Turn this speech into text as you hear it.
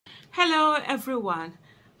Hello everyone.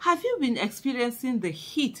 Have you been experiencing the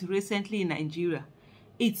heat recently in Nigeria?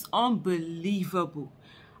 It's unbelievable.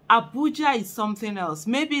 Abuja is something else.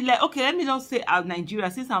 Maybe like, okay, let me not say Nigeria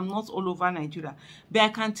since I'm not all over Nigeria. But I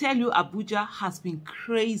can tell you Abuja has been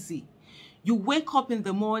crazy. You wake up in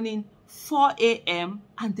the morning, 4 a.m.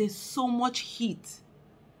 and there's so much heat.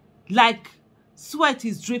 Like sweat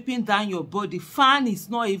is dripping down your body. Fan is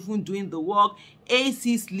not even doing the work.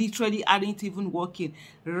 ACs literally aren't even working.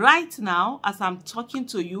 Right now, as I'm talking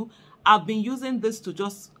to you, I've been using this to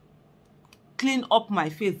just clean up my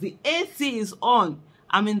face. The AC is on.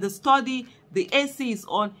 I'm in the study. The AC is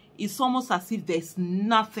on. It's almost as if there's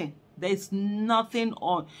nothing. There's nothing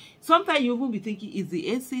on. Sometimes you even be thinking, is the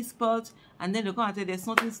AC spoiled? And then they're going to tell you there's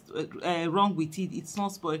nothing wrong with it. It's not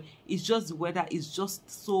spoiled. It's just the weather is just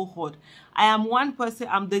so hot. I am one person.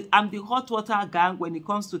 I'm the hot water gang when it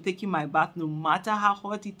comes to taking my bath. No matter how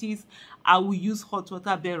hot it is, I will use hot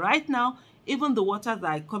water. But right now, even the water that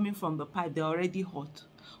are coming from the pipe, they're already hot.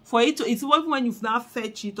 For it to, it's even when you've now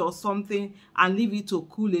fetch it or something and leave it to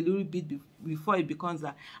cool a little bit before it becomes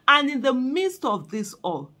that. And in the midst of this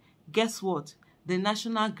all, guess what? The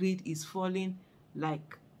national grid is falling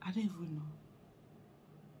like, I don't even know.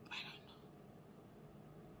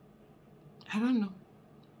 I don't know.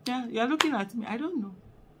 Yeah, you're looking at me. I don't know.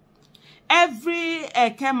 Every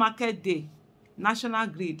Eke market day, national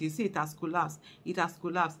grid, they say it has collapsed. It has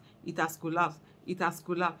collapsed. It has collapsed. It has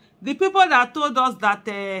collapsed. The people that told us that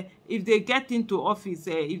if they get into office,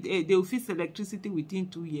 if they will fix electricity within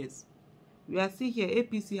 2 years. We are still here.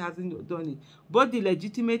 APC hasn't done it. Both the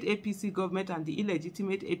legitimate APC government and the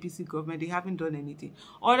illegitimate APC government, they haven't done anything.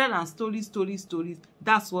 Other than stories.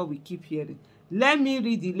 That's what we keep hearing. Let me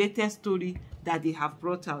read the latest story that they have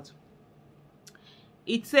brought out.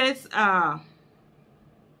 It says,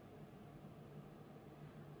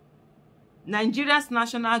 Nigeria's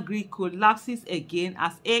national grid collapses again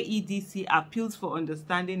as AEDC appeals for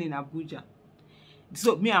understanding in Abuja.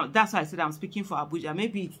 So that's why I said I'm speaking for Abuja.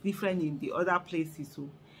 Maybe it's different in the other places. So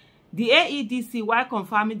the AEDC, while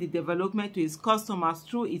confirming the development to its customers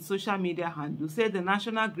through its social media handle, said the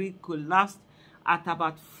national grid collapsed at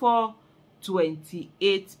about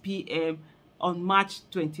 4:28 p.m. on March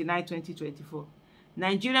 29, 2024.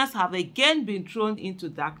 Nigerians have again been thrown into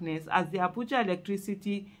darkness as the Abuja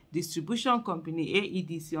Electricity Distribution Company,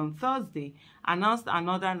 AEDC, on Thursday announced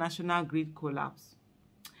another national grid collapse.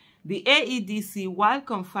 The AEDC, while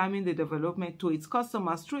confirming the development to its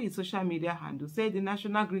customers through its social media handle, said the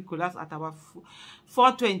national grid collapsed at about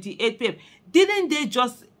 4:28 p.m. Didn't they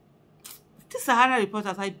just... The Sahara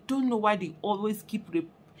reporters, I don't know why they always keep...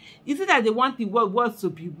 Is it that they want the words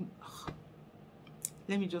to be...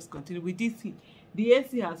 Let me just continue with this. The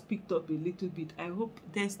AC has picked up a little bit. I hope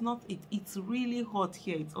there's not... It's really hot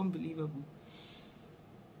here. It's unbelievable.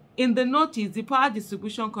 In the notice, the power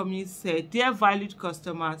distribution company said, "Dear valued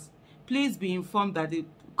customers, please be informed that the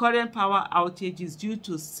current power outage is due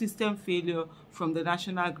to system failure from the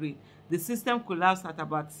national grid. The system collapsed at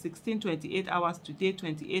about 16:28 hours today,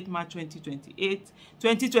 28 March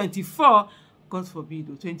 2024. God forbid,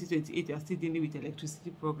 2028, you are still dealing with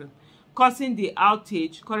electricity problem, causing the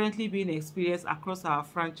outage currently being experienced across our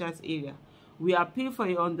franchise area. We appeal for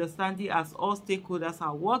your understanding as all stakeholders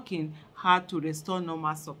are working hard to restore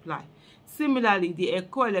normal supply." Similarly, the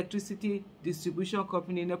Eco Electricity Distribution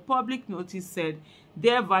Company in a public notice said,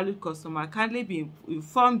 "Dear valued customer, kindly be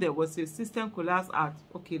informed there was a system collapse at..."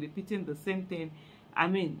 Okay, repeating the same thing. I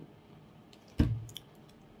mean,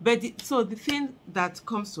 but so the thing that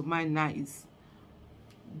comes to mind now is,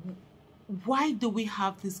 why do we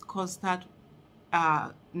have this constant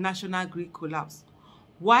national grid collapse?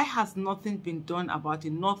 Why has nothing been done about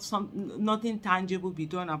it? Nothing tangible be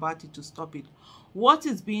done about it to stop it? What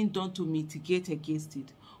is being done to mitigate against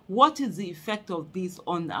it? What is the effect of this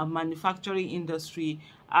on our manufacturing industry,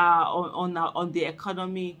 on the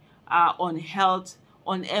economy, on health,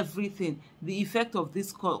 on everything? The effect of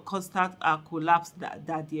this constant collapse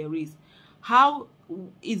that there is. How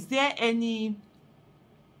is there anything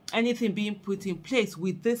being put in place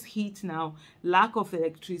with this heat now, lack of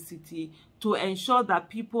electricity, to ensure that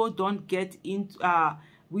people don't get into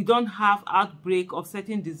we don't have outbreak of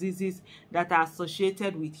certain diseases that are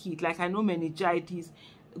associated with heat? Like I know meningitis.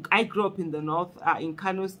 I grew up in the north, in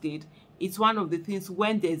Kano State. It's one of the things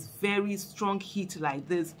when there's very strong heat like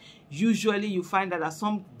this, usually you find that there are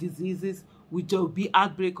some diseases which there will be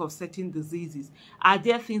outbreak of certain diseases. Are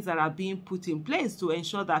there things that are being put in place to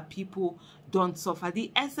ensure that people don't suffer?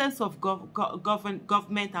 The essence of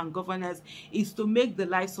government and governance is to make the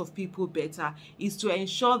lives of people better, is to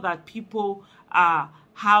ensure that people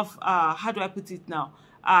have, how do I put it now,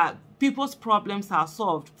 people's problems are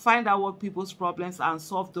solved. Find out what people's problems are and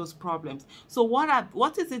solve those problems. So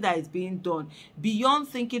what is it that is being done beyond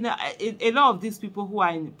thinking? A lot of these people who are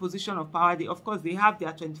in position of power, of course they have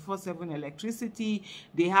their 24/7 electricity,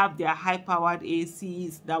 they have their high-powered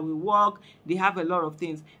ACs that will work, they have a lot of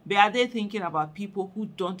things. But are they thinking about people who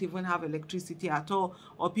don't even have electricity at all,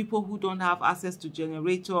 or people who don't have access to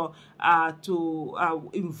generator, to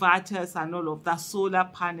inverters and all of that, solar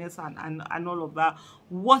panels and all of that?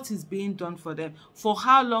 What is being done for them? For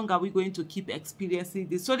how long are we going to keep experiencing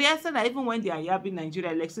this? So they said that even when they are yabbing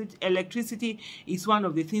Nigeria, electricity is one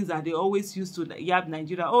of the things that they always use to yab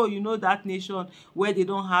Nigeria. Oh, you know, that nation where they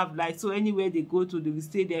don't have light, so anywhere they go to, they will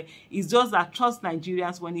stay there. It's just that, trust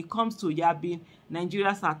Nigerians, when it comes to yabbing,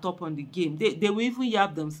 Nigerians are top on the game. They will even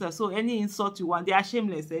yab themselves. So any insult you want, they are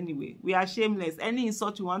shameless anyway. We are shameless. Any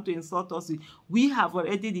insult you want to insult us with, we have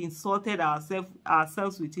already insulted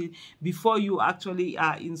ourselves with it before you actually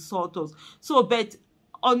insult us. So, but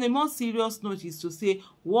on a more serious note is to say,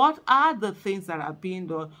 what are the things that are being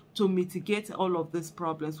done to mitigate all of these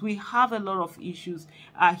problems? We have a lot of issues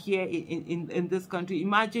here in this country.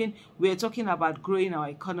 Imagine we're talking about growing our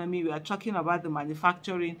economy. We are talking about the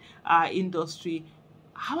manufacturing industry.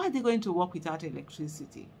 How are they going to work without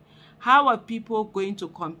electricity? How are people going to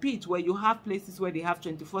compete where you have places where they have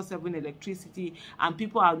 24/7 electricity and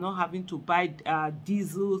people are not having to buy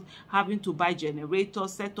diesels, having to buy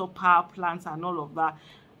generators, set up power plants and all of that?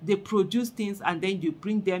 They produce things and then you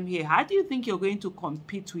bring them here. How do you think you're going to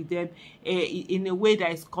compete with them in a way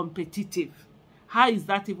that is competitive? How is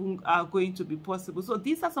that even going to be possible? So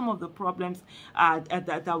these are some of the problems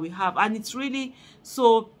that we have, and it's really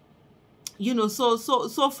so, you know, so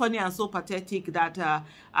funny and so pathetic that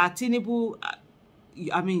TINUBU,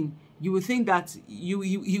 I mean, you will think that he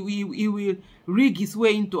will rig his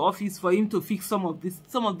way into office for him to fix some of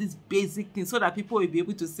these basic things, so that people will be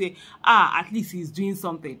able to say, at least he's doing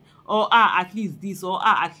something, or at least this, or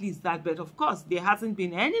at least that. But of course, there hasn't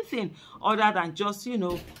been anything other than just, you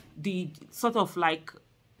know, the sort of like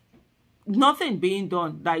nothing being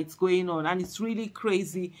done that it's going on. And it's really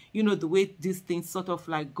crazy, you know, the way these things sort of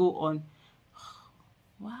like go on.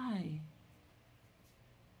 Why?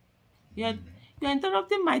 You're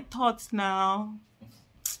interrupting my thoughts now.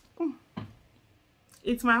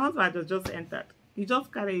 It's my husband that just entered. He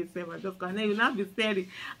just carry himself. I just gonna, you'll not be staring.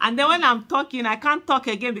 And then when I'm talking, I can't talk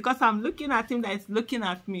again because I'm looking at him that is looking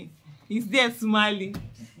at me. He's there smiling.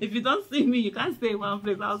 If you don't see me, you can't stay in one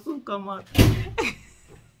place. I'll soon come out.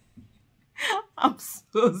 I'm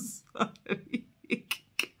so sorry.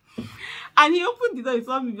 And he opened the door, he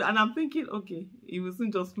saw me, and I'm thinking, okay, he will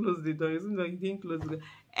soon just close the door. He didn't close the door.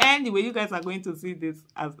 Anyway, you guys are going to see this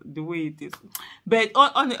as the way it is. But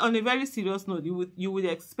on a very serious note, you would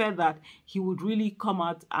expect that he would really come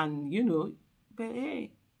out and, you know, but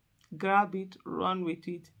hey, grab it, run with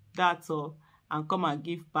it, that's all, and come and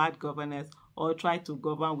give bad governance or try to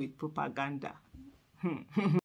govern with propaganda.